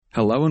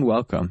Hello and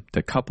welcome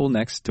to Couple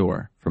Next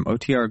Door from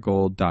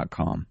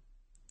OTRGold.com.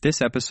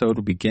 This episode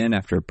will begin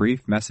after a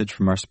brief message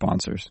from our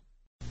sponsors.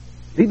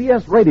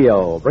 CBS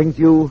Radio brings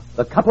you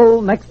The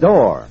Couple Next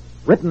Door,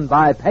 written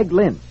by Peg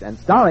Lynch and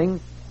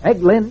starring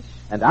Peg Lynch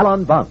and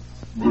Alan Bunce.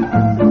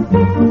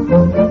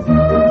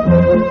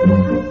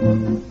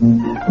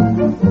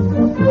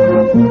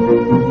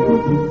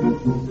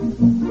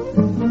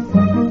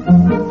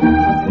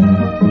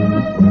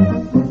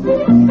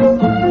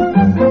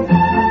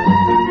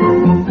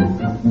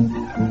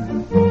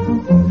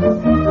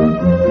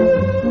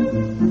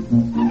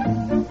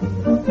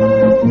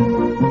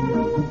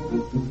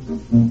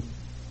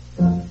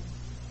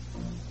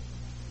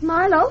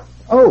 Marlowe?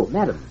 Oh,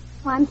 madam.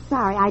 Oh, I'm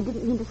sorry. I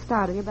didn't mean to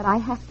startle you, but I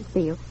have to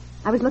see you.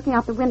 I was looking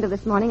out the window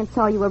this morning and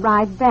saw you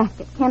arrive back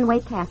at Kenway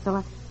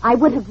Castle. I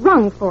would have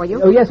rung for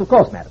you. Oh, yes, of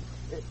course, madam.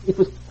 It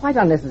was quite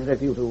unnecessary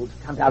for you to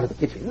come down to the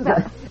kitchen.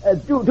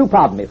 Do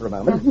pardon me for a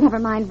moment. Never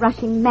mind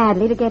rushing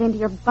madly to get into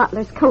your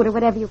butler's coat or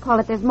whatever you call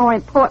it. There's more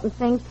important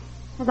things.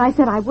 As I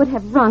said, I would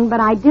have rung, but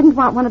I didn't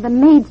want one of the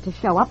maids to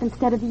show up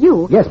instead of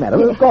you. Yes,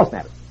 madam. Of course,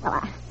 madam.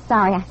 Well,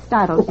 sorry I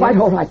startled you. Quite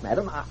all right,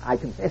 madam. I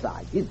confess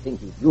I did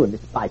think you and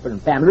Mr. Piper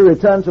and family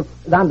returned to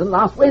London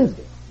last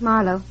Wednesday.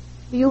 Marlowe,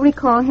 do you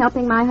recall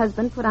helping my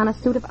husband put on a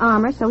suit of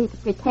armor so he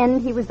could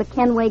pretend he was the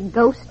Kenway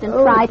ghost and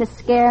try to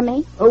scare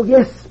me? Oh,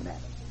 yes,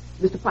 madam.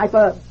 Mr.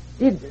 Piper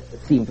did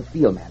seem to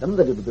feel, madam,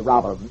 that it would be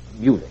rather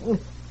amusing.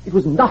 It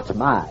was not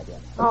my idea.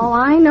 Oh,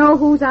 I know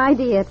whose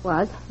idea it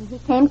was. He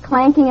came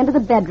clanking into the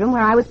bedroom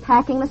where I was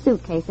packing the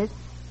suitcases.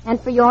 And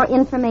for your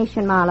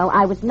information, Marlowe,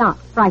 I was not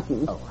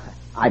frightened. Oh,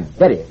 I'm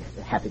very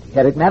happy to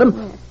hear it, madam.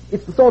 Yes.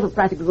 It's the sort of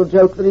practical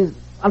joke that is,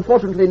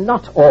 unfortunately,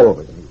 not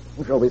always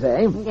amusing, shall we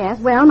say? Yes,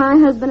 well, my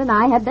husband and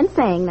I have been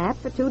saying that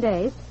for 2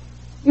 days.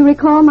 You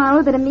recall,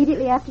 Marlowe, that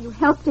immediately after you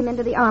helped him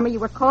into the armor, you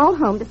were called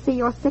home to see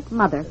your sick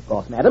mother. Of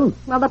course, madam.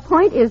 Well, the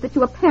point is that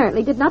you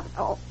apparently did not...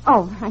 Oh,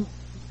 I'm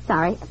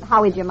sorry.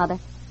 How is your mother?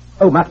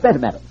 Oh, much better,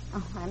 madam.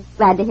 Oh, I'm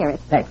glad to hear it.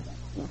 Thank you.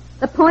 Yes.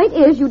 The point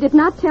is you did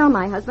not tell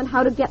my husband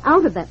how to get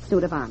out of that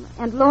suit of armor.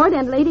 And Lord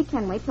and Lady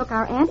Kenway took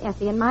our Aunt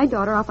Effie and my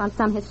daughter off on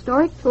some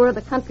historic tour of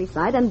the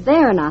countryside, and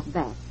they're not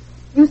back.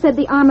 You said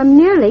the armor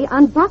merely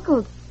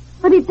unbuckled.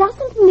 But it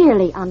doesn't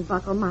merely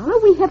unbuckle, Marlowe.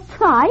 We have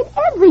tried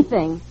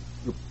everything.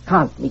 You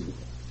can't mean it.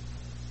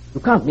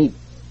 You can't mean...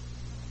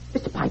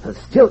 Mr. Piper's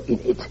still in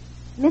it.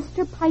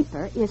 Mr.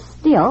 Piper is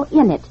still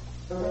in it.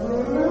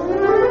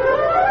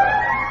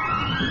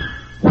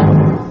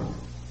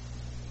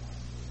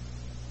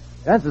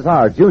 Chances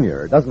are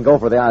Junior doesn't go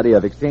for the idea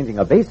of exchanging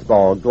a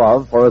baseball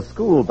glove for a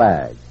school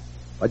bag.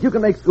 But you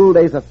can make school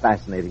days a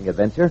fascinating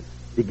adventure.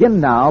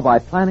 Begin now by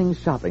planning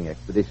shopping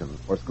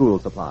expeditions for school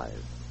supplies.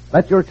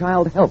 Let your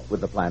child help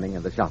with the planning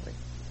and the shopping.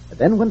 And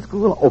then when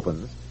school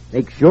opens,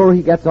 make sure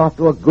he gets off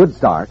to a good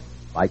start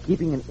by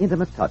keeping an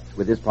intimate touch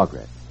with his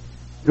progress.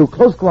 Through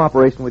close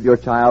cooperation with your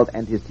child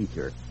and his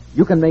teacher,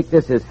 you can make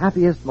this his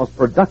happiest, most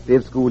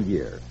productive school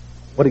year.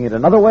 Putting it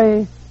another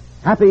way,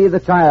 happy the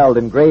child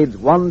in grades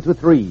 1 to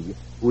 3,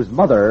 whose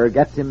mother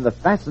gets him the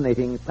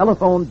fascinating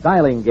telephone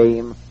dialing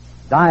game,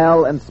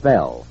 Dial and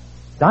Spell.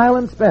 Dial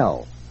and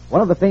Spell,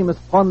 one of the famous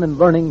fun and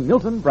learning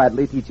Milton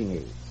Bradley teaching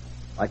aids.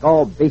 Like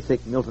all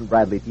basic Milton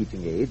Bradley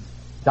teaching aids,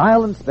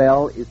 Dial and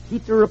Spell is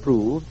teacher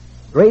approved,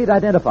 grade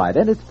identified,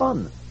 and it's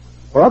fun.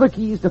 For other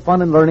keys to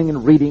fun and learning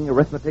in reading,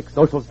 arithmetic,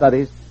 social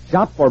studies,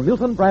 shop for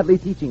Milton Bradley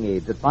teaching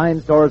aids at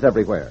fine stores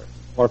everywhere.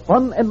 For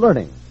fun and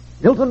learning,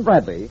 Milton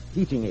Bradley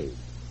teaching aids.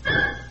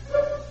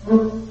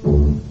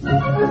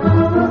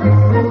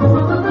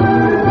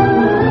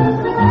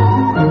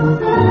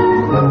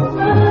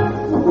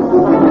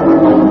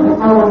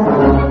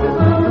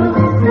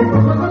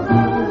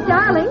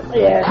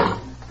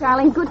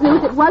 Darling, good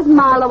news. It was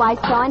Marlowe I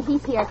saw, and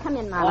he's here. Come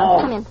in,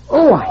 Marlowe. Come in.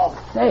 Oh, I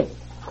say,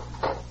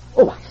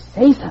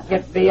 sir.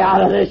 Get me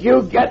out of this.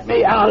 You get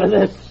me out of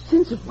this.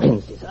 Since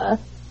Wednesday, sir.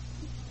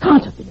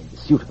 Can't have been in the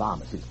suit of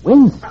armor since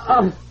Wednesday.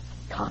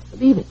 Can't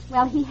believe it.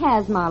 Well, he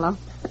has, Marlowe.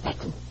 But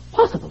that's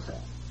impossible, sir.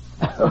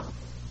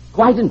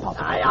 Quite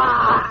impossible.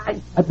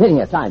 I've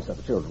many a time, sir,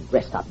 the children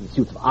dressed up in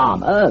suits of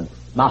armor.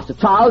 Master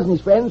Charles and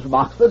his friends from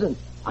Oxford, and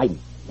I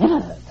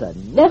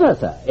never,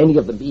 sir, any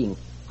of them being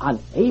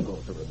unable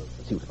to remove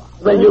the suit of armor.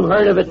 Well, you've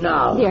heard of it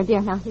now.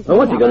 Dear, now. Well,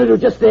 what's he going to do?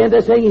 Just stand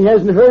there saying he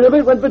hasn't heard of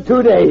it? Went for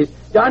 2 days.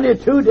 Down here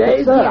 2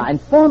 days? Sir, I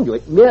informed you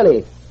it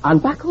merely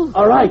unbuckled.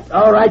 All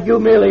right. You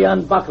merely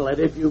unbuckle it,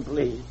 if you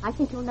please. I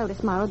think you'll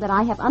notice, Marlowe, that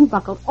I have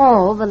unbuckled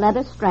all the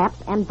leather straps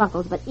and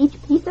buckles, but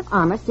each piece of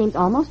armor seems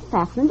almost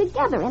fastened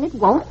together, and it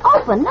won't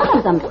open, none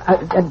of them.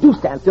 Do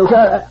stand still,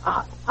 sir.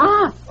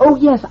 Oh,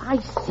 yes, I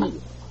see.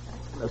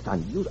 Most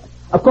unusual.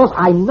 Of course,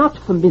 I'm not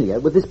familiar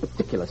with this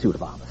particular suit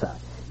of armor, sir.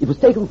 It was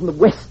taken from the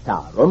West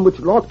Tower room, which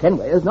Lord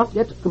Kenway has not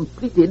yet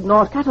completed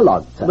nor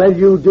catalogued, sir. Well,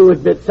 you do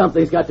admit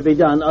something's got to be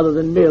done other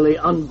than merely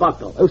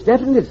unbuckle. Most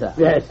definitely, sir.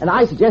 Yes. And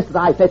I suggest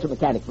that I fetch a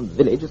mechanic from the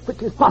village as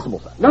quickly as possible,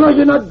 sir. No,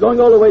 you're not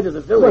going all the way to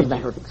the village. It's a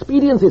matter of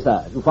expediency,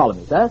 sir, if you follow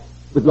me, sir.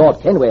 With Lord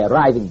Kenway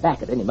arriving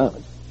back at any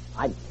moment,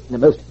 I'm in a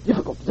most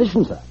difficult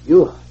position, sir.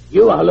 You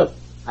are, look.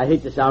 I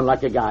hate to sound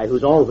like a guy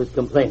who's always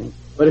complaining,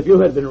 but if you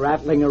had been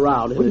rattling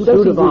around in a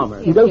suit of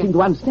armor... You don't seem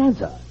to understand,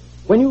 sir.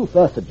 When you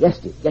first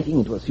suggested getting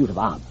into a suit of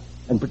armor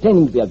and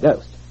pretending to be a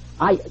ghost,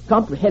 I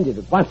comprehended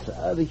at once,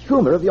 sir, the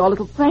humor of your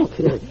little prank.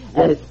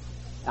 Yes.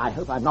 I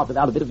hope I'm not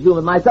without a bit of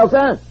humor myself,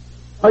 sir.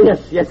 Oh,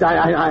 yes,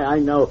 I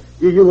know.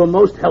 You were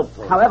most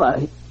helpful.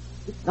 However,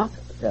 it's not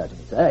occurred to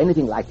me, sir.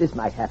 Anything like this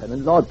might happen,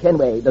 and Lord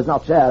Kenway does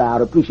not share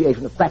our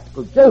appreciation of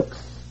practical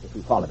jokes, if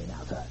you follow me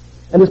now, sir.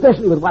 And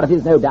especially with one of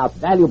his, no doubt,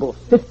 valuable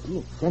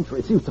 15th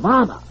century suits of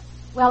armor.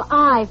 Well,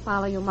 I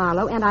follow you,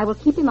 Marlowe, and I will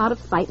keep him out of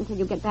sight until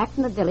you get back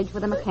from the village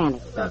with a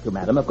mechanic. Thank you,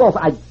 madam. Of course,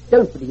 I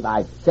don't believe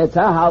I've said,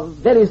 sir, how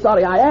very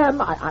sorry I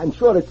am. I'm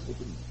sure it's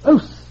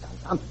most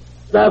uncomfortable.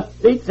 The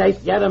Pete's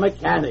sake, get a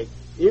mechanic,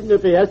 even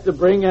if he has to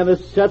bring an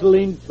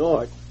acetylene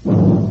torch.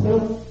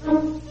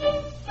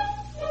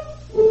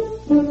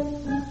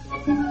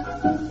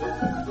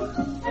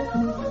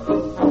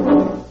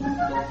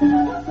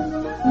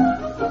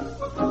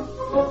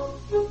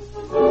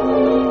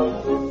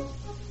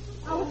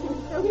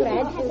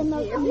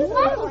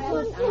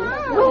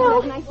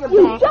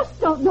 You just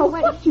don't know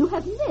what you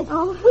have missed.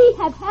 Oh, we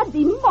have had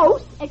the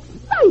most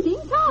exciting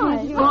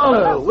time.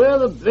 Marlowe, where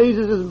the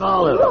blazes is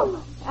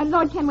Marlowe?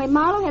 Lord Kenway,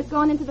 Marlowe has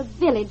gone into the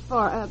village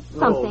for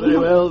something.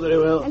 Oh, very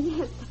well.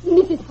 Yes.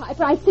 Mrs.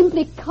 Piper, I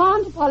simply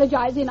can't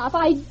apologize enough.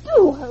 I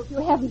do hope you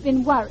haven't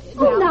been worried.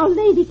 Oh, now,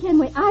 Lady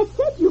Kenway, I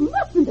said you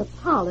mustn't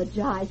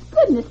apologize.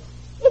 Goodness,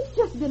 it's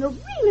just been a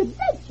real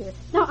adventure.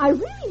 Now, I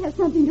really have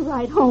something to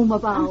write home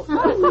about.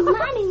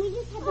 Mommy, we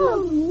just had the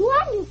most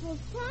wonderful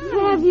time.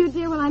 Have you,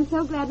 dear? Well, I'm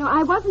so glad. No,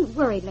 I wasn't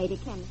worried, Lady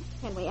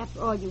Kenway.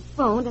 After all, you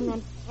phoned, and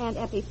then Aunt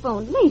Effie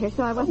phoned later,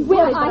 so I wasn't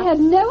worried. Well, I had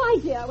no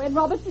idea when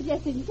Robert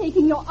suggested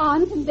taking your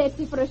aunt and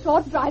Betsy for a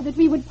short drive that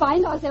we would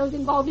find ourselves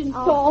involved in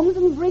storms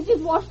and bridges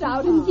washed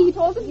out and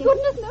detours and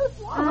goodness knows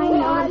what. I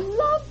know. I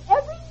loved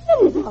every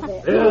minute of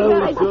it.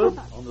 There we stood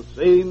on the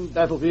same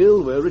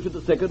battlefield where Richard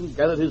II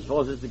gathered his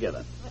forces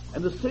together.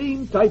 And the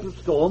same type of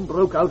storm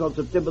broke out on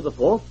September the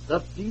 4th,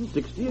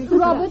 1368.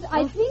 Robert,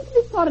 I think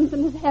Miss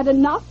Sorensen has had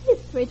enough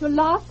history to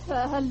last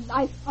her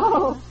life.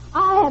 Oh,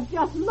 I have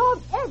just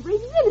loved every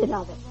minute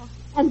of it.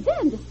 And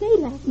then to stay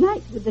last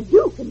night with the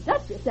Duke and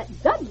Duchess at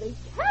Dudley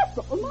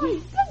Castle. My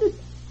goodness,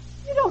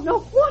 you don't know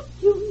what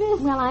you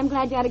missed. Well, I'm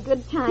glad you had a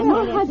good time.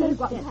 Well, I better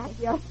go back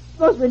here.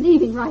 Suppose we're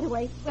leaving right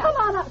away. Come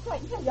on up so I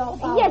can tell you all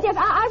about it. Yes,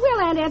 I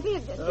will, Aunt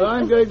Effie.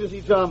 I'm going to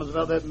see Chalmers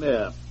about that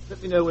mare.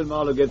 Let me know when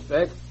Marlowe gets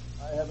back.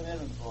 I have an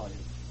errand for you.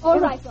 All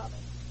right, Robert.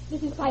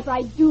 Mrs. Piper,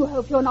 I do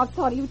hope you're not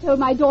sorry you told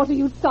my daughter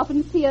you'd stop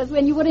in Sears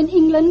when you were in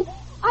England.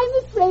 I'm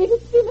afraid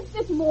it's been a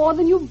bit more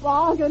than you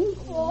bargained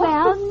for.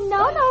 Well,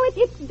 no,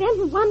 it's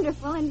been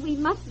wonderful, and we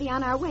must be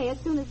on our way as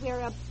soon as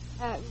we're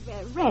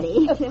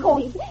ready. Of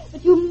course,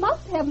 but you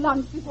must have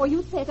lunch before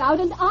you set out,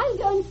 and I'm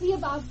going to see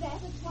about that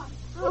at once.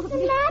 What's the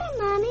matter,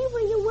 Mommy? Were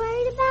you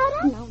worried about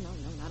us? No,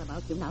 not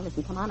about you. Now,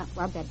 listen, come on up to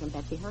our bedroom,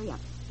 Betsy. Hurry up.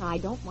 Now, I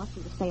don't want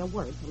you to say a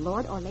word to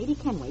Lord or Lady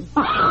Kenway,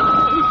 but...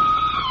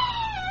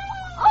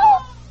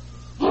 Oh!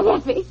 Aunt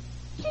Effie,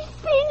 she's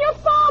seen your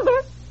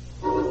father!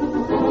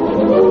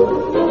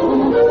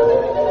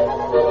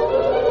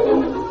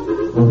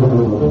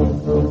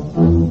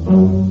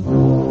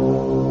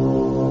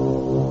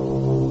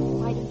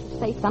 Why didn't you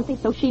say something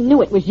so she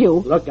knew it was you?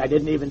 Look, I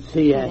didn't even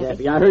see Aunt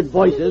Effie. I heard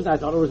voices, and I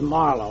thought it was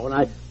Marlowe, and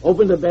I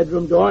opened the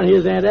bedroom door, and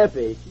here's Aunt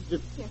Effie. She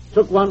just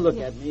took one look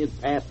at me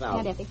and passed out.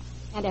 Aunt Effie,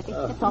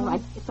 it's all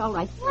right. It's all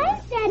right. Why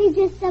is Daddy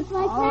dressed up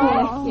like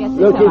that? Yes,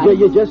 Look, it's all right.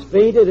 you just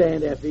fainted,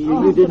 Aunt Effie.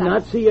 You did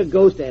not see a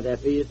ghost, Aunt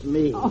Effie. It's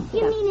me. You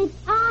mean it's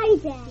I,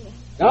 Daddy?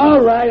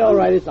 All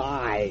right, it's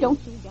I. Don't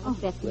you,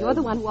 Betsy. You're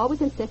the one who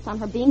always insists on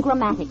her being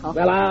grammatical.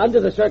 Well, under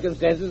the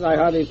circumstances, I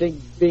hardly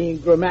think being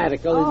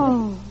grammatical is...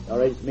 All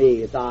right, it's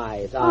me. It's I.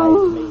 It's me.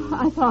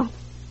 I thought...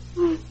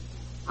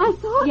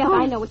 Yes,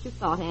 I know what you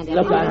thought, Aunt Effie.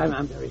 Look,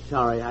 I'm very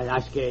sorry. I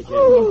scared you.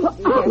 Oh,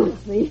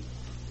 honestly,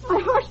 my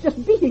heart's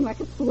just beating like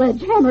a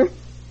sledgehammer.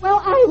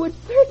 Well, I would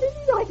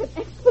certainly like an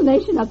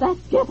explanation of that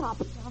get-up.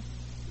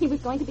 He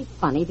was going to be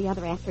funny the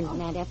other afternoon,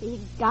 Aunt Effie. He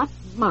got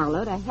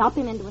Marlowe to help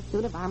him into a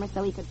suit of armor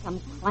so he could come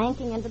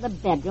clanking into the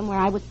bedroom where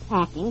I was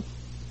packing.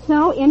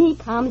 So in he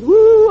comes.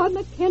 Woo, I'm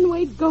the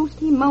Kenway ghost,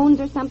 he moans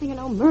or something,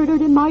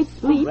 murdered in my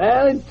sleep.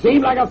 Well, it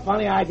seemed like a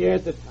funny idea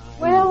at the time.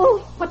 Well,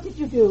 what did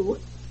you do?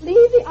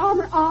 Leave the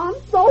armor on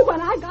so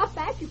when I got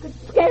back you could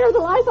scare the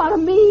life out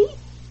of me?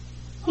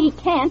 He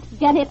can't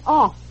get it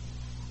off.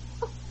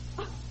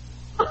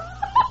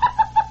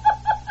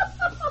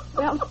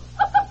 Well...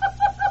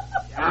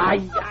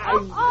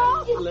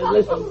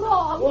 Listen.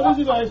 What is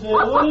it, I say?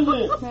 What is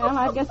it? Well,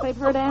 I guess they've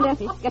heard Aunt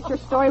Effie. Get your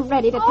story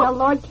ready to tell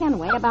Lord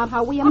Kenway about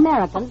how we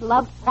Americans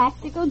love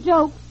practical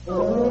jokes.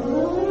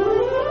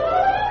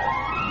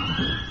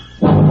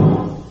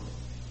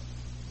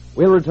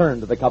 We'll return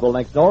to the couple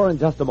next door in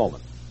just a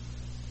moment.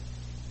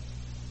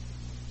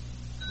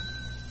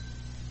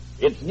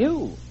 It's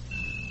new.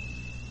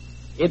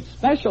 It's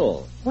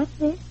special. What's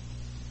this?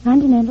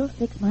 Continental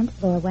 6-month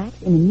floor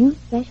wax in a new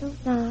special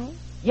size?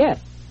 Yes.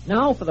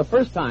 Now, for the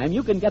first time,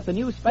 you can get the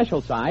new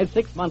special size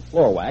 6-month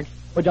floor wax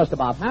for just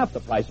about half the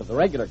price of the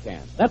regular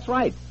can. That's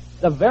right.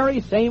 The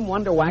very same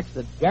Wonder Wax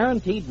that's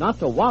guaranteed not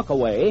to walk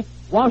away,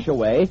 wash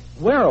away,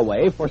 wear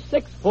away for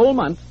 6 full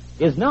months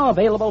is now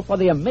available for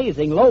the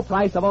amazing low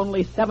price of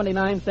only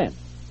 79 cents.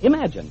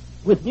 Imagine,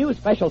 with new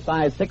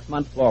special-sized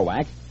 6-month floor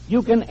wax,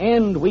 you can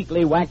end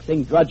weekly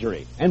waxing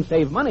drudgery and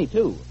save money,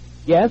 too.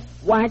 Yes,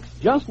 wax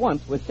just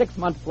once with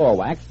 6-month floor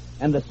wax,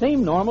 and the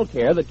same normal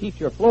care that keeps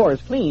your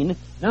floors clean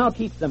now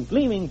keeps them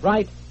gleaming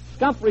bright,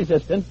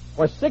 scuff-resistant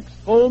for 6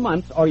 full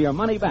months or your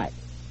money back.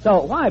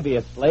 So why be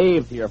a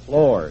slave to your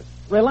floors?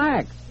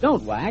 Relax.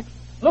 Don't wax.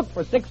 Look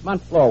for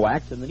 6-month floor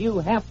wax in the new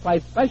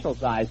half-price special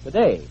size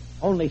today.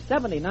 Only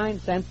 79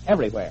 cents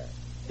everywhere.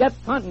 Get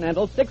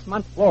Continental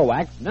 6-month floor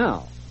wax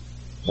now.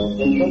 Well,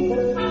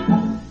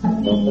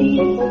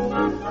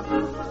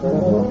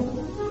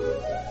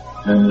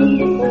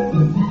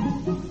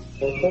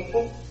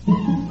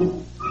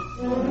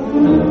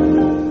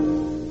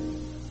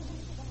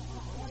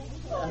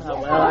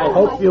 I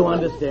hope you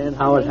understand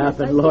how it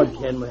happened, Lord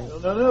Kenway.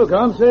 No,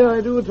 can't say I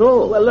do at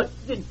all. Well, look,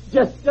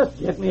 just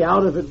get me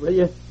out of it, will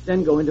you?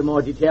 Then go into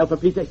more detail. For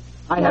Pete's sake,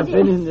 I have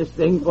been in this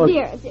thing for...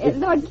 Dear,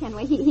 Lord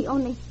Kenway, he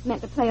only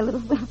meant to play a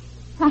little,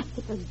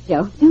 practical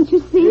joke, don't you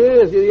see?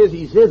 Yes,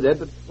 he said that,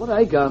 but what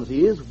I can't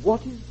see is,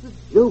 what is the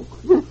joke?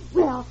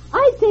 Well,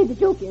 I'd say the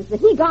joke is that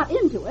he got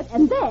into it,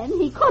 and then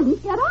he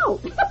couldn't get out.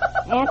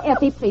 Aunt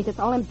Effie, please, it's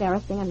all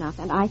embarrassing enough,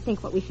 and I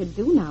think what we should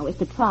do now is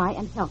to try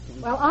and help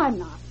him. Well, I'm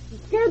not. You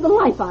scared the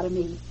life out of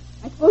me.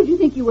 I suppose you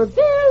think you were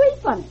very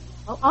funny.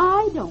 Well,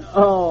 I don't.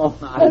 Oh,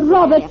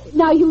 Robert,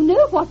 now you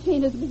know what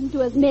Jane has written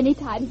to us many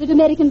times, that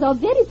Americans are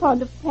very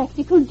fond of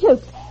practical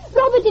jokes.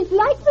 Robert, it's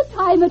like the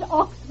time at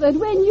Oxford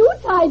when you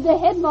tied the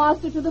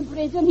headmaster to the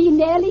bridge and he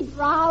nearly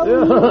drowned.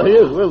 Oh,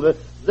 yes, well,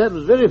 that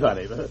was very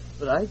funny,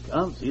 but I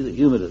can't see the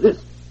humor of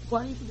this.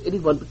 Why should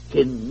anyone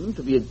pretend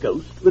to be a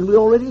ghost when we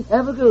already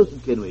have a ghost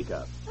at Kenway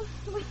Cup?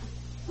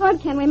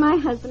 Lord Kenway, my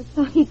husband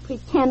thought he'd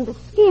pretend to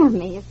scare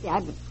me. You see,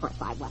 of course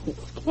I wasn't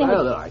scared.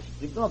 Well, I should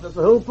think not. That's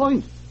the whole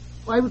point.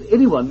 Why would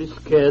anyone be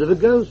scared of a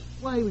ghost?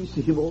 Why, we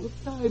see him all the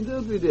time,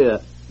 don't we, dear?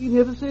 Been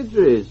here for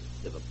centuries.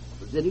 Never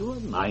bothers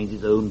anyone. Minds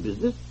his own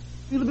business.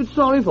 Feel a bit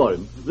sorry for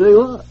him. There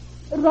you are.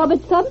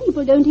 Robert, some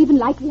people don't even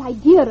like the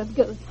idea of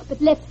ghosts, but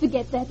let's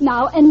forget that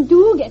now, and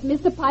do get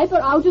Mr. Piper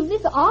out of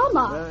this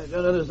armor. I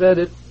don't understand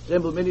it.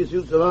 Assemble many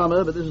suits of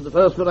armor, but this is the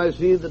first one I've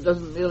seen that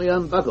doesn't merely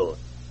unbuckle.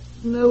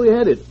 Didn't know we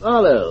had it.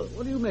 Arlo,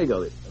 what do you make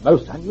of it?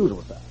 Most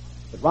unusual, sir.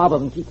 But rather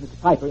than keep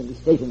Mr. Piper in this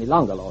state any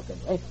longer, Lord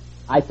Kenway,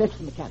 I fetched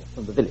the mechanic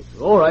from the village.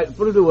 All right,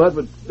 put it to work,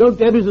 but don't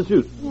damage the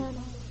suit. No.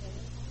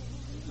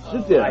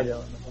 Sit there. I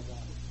don't.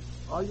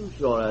 Are you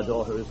sure our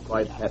daughter is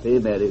quite happy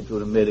married to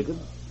an American?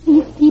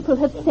 These people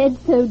have said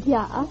so,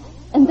 dear,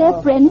 and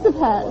they're friends of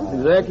hers.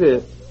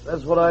 Exactly.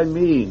 That's what I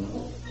mean.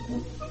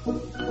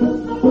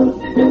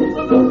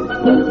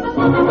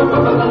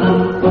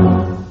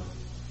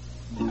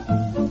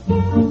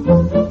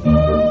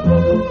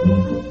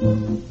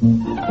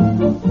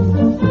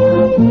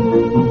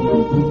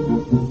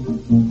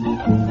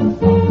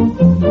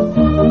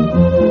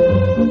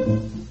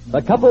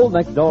 The Couple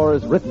Next Door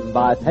is written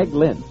by Peg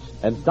Lynch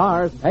and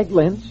stars Peg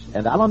Lynch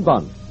and Alan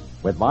Bunce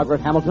with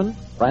Margaret Hamilton,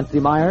 Francie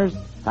Myers,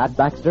 Pat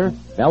Baxter,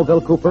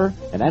 Melville Cooper,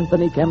 and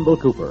Anthony Kemble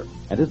Cooper,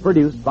 and is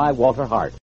produced by Walter Hart.